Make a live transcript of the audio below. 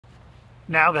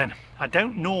Now then, I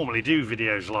don't normally do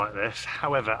videos like this,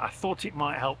 however I thought it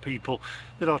might help people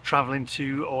that are travelling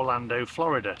to Orlando,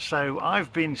 Florida. So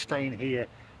I've been staying here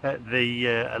at the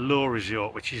Allure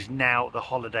Resort, which is now the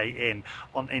Holiday Inn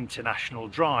on International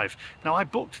Drive. Now I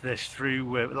booked this through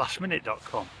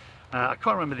lastminute.com. I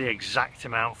can't remember the exact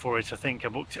amount for it. I think I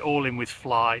booked it all in with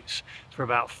flights for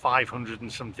about 500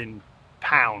 and something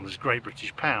pounds, Great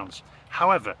British pounds.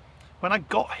 However, when I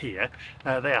got here,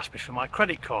 they asked me for my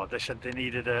credit card. They said they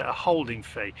needed a holding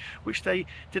fee, which they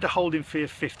did a holding fee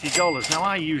of $50. Now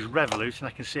I use Revolut and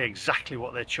I can see exactly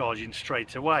what they're charging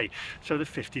straight away. So the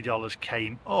 $50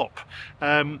 came up.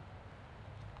 And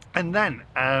then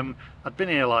I'd been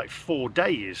here like 4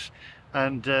 days.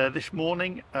 And this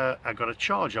morning I got a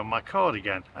charge on my card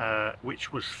again,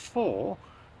 which was for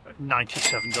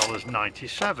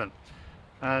 $97.97.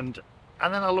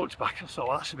 And then I looked back and thought,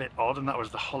 well, that's a bit odd, and that was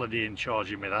the Holiday Inn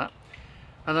charging me that.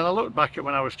 And then I looked back at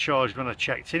when I was charged when I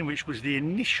checked in, which was the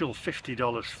initial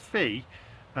 $50 fee,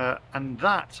 and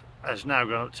that has now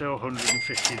gone up to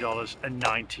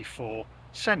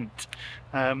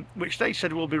 $150.94, which they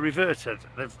said will be reverted.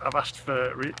 I've asked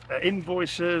for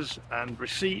invoices and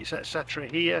receipts, etc.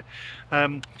 here.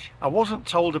 I wasn't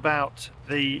told about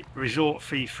the resort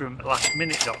fee from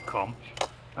lastminute.com.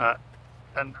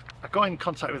 And I got in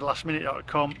contact with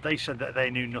lastminute.com. They said that they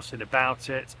knew nothing about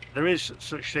it. There is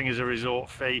such thing as a resort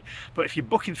fee, but if you're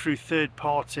booking through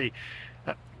third-party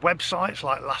websites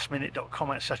like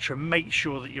lastminute.com, etc., make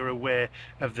sure that you're aware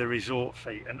of the resort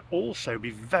fee, and also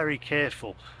be very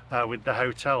careful with the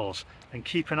hotels and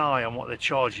keep an eye on what they're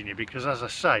charging you, because as I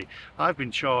say, I've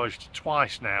been charged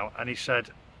twice now, and he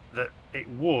said that it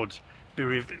would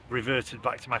be reverted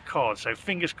back to my card, so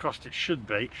fingers crossed it should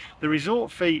be. The resort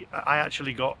fee I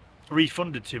actually got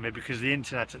refunded to me because the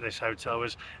internet at this hotel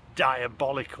was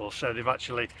diabolical, so they've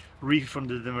actually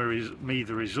refunded me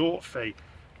the resort fee,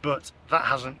 but that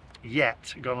hasn't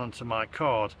yet gone onto my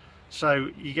card.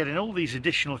 So you're getting all these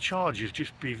additional charges.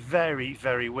 Just be very,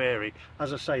 very wary.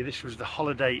 As I say, this was the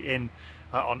Holiday Inn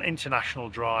on International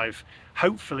Drive.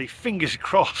 Hopefully, fingers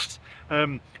crossed,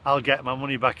 I'll get my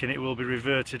money back and it will be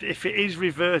reverted. If it is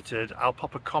reverted, I'll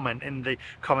pop a comment in the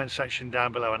comment section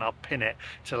down below and I'll pin it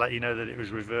to let you know that it was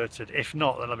reverted. If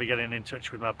not, then I'll be getting in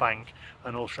touch with my bank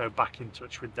and also back in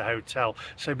touch with the hotel.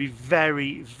 So be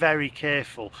very, very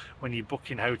careful when you're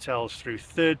booking hotels through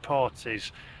third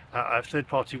parties,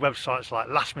 third-party websites like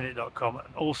lastminute.com,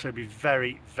 and also be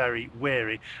very, very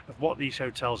wary of what these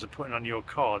hotels are putting on your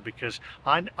card, because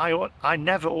I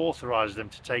never authorise them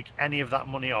to take any of that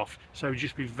money off. So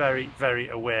just be very, very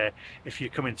aware if you're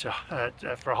coming to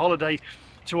for a holiday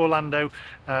to Orlando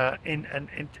at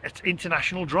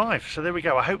International Drive. So there we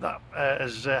go. I hope that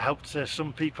has helped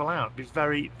some people out. Be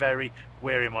very, very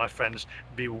wary, my friends.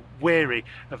 Be wary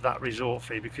of that resort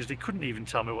fee, because they couldn't even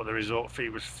tell me what the resort fee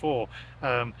was for.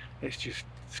 It's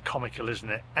comical, isn't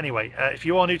it? Anyway, if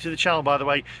you are new to the channel, by the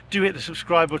way, do hit the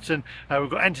subscribe button. We've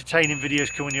got entertaining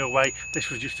videos coming your way.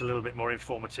 This was just a little bit more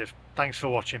informative. Thanks for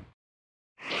watching.